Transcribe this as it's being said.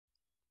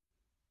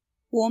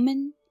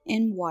Woman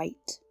in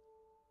White.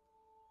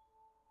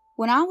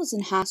 When I was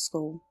in high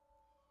school,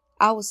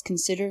 I was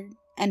considered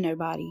a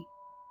nobody.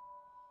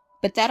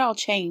 But that all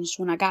changed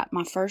when I got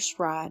my first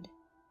ride.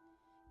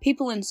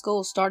 People in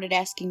school started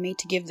asking me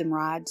to give them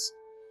rides,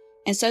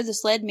 and so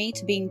this led me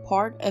to being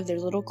part of their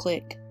little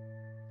clique.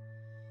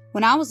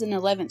 When I was in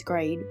 11th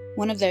grade,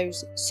 one of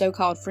those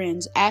so-called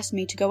friends asked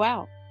me to go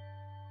out.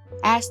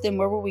 I asked them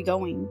where were we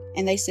going,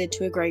 and they said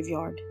to a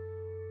graveyard.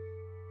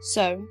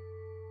 So,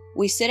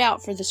 we set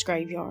out for this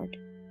graveyard.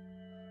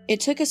 It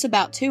took us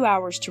about 2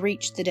 hours to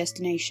reach the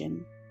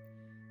destination.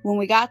 When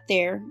we got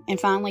there and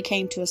finally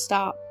came to a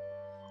stop,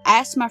 I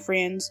asked my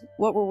friends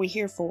what were we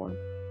here for.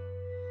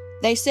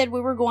 They said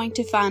we were going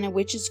to find a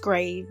witch's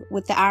grave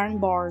with the iron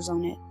bars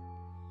on it.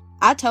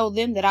 I told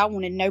them that I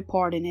wanted no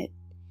part in it,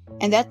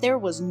 and that there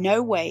was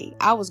no way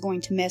I was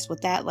going to mess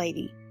with that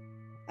lady.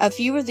 A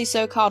few of the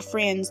so-called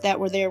friends that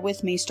were there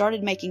with me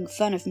started making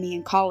fun of me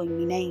and calling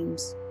me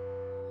names.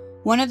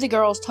 One of the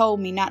girls told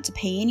me not to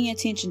pay any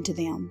attention to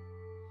them.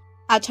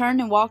 I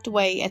turned and walked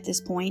away at this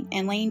point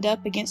and leaned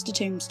up against a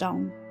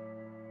tombstone.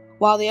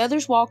 While the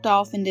others walked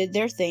off and did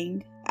their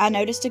thing, I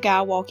noticed a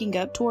guy walking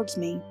up towards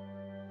me.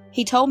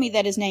 He told me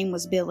that his name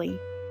was Billy.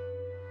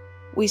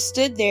 We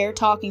stood there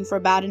talking for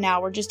about an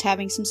hour, just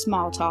having some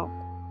small talk.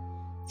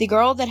 The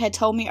girl that had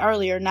told me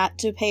earlier not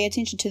to pay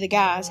attention to the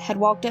guys had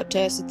walked up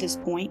to us at this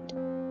point.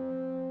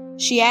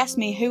 She asked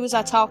me who was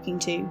I talking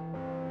to,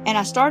 and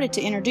I started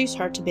to introduce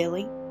her to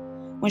Billy,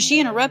 when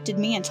she interrupted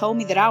me and told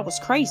me that I was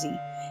crazy,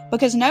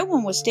 because no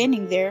one was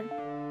standing there.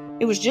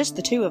 It was just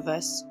the two of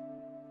us.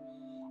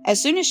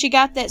 As soon as she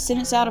got that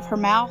sentence out of her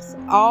mouth,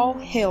 all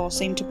hell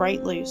seemed to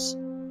break loose.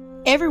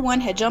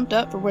 Everyone had jumped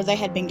up from where they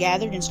had been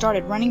gathered and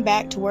started running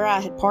back to where I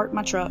had parked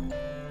my truck.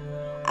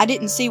 I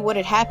didn't see what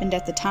had happened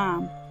at the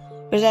time,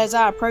 but as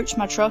I approached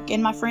my truck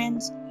and my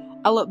friends,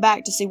 I looked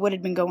back to see what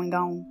had been going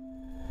on.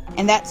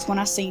 And that's when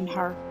I seen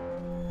her.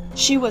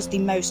 She was the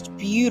most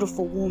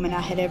beautiful woman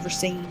I had ever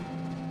seen.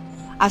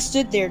 I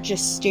stood there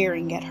just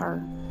staring at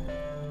her.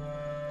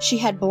 She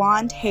had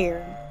blonde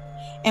hair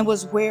and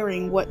was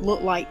wearing what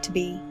looked like to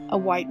be a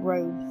white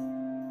robe.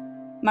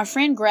 My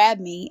friend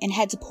grabbed me and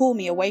had to pull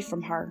me away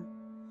from her,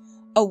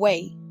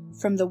 away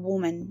from the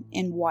woman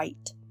in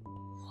white.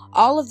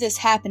 All of this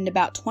happened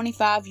about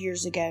 25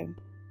 years ago,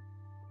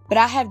 but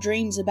I have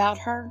dreams about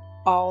her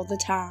all the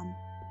time.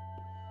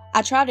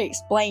 I try to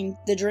explain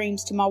the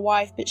dreams to my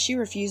wife, but she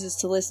refuses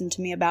to listen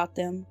to me about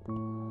them.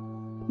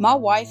 My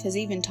wife has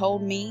even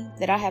told me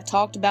that I have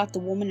talked about the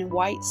woman in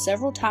white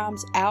several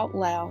times out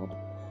loud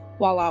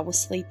while I was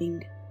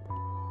sleeping.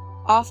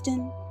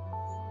 Often,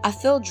 I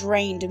feel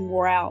drained and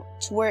wore out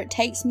to where it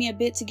takes me a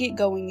bit to get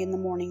going in the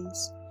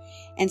mornings,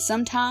 and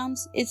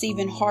sometimes it's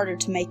even harder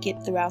to make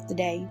it throughout the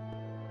day.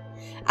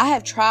 I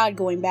have tried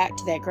going back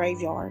to that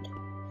graveyard,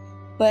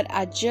 but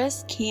I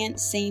just can't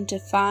seem to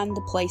find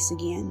the place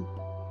again.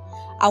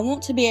 I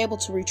want to be able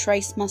to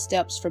retrace my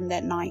steps from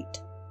that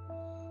night,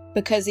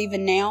 because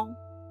even now,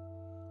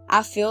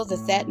 I feel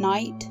that that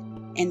night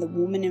and the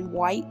woman in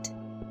white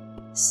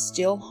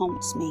still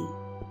haunts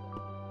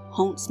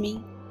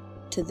me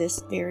to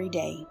this very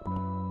day.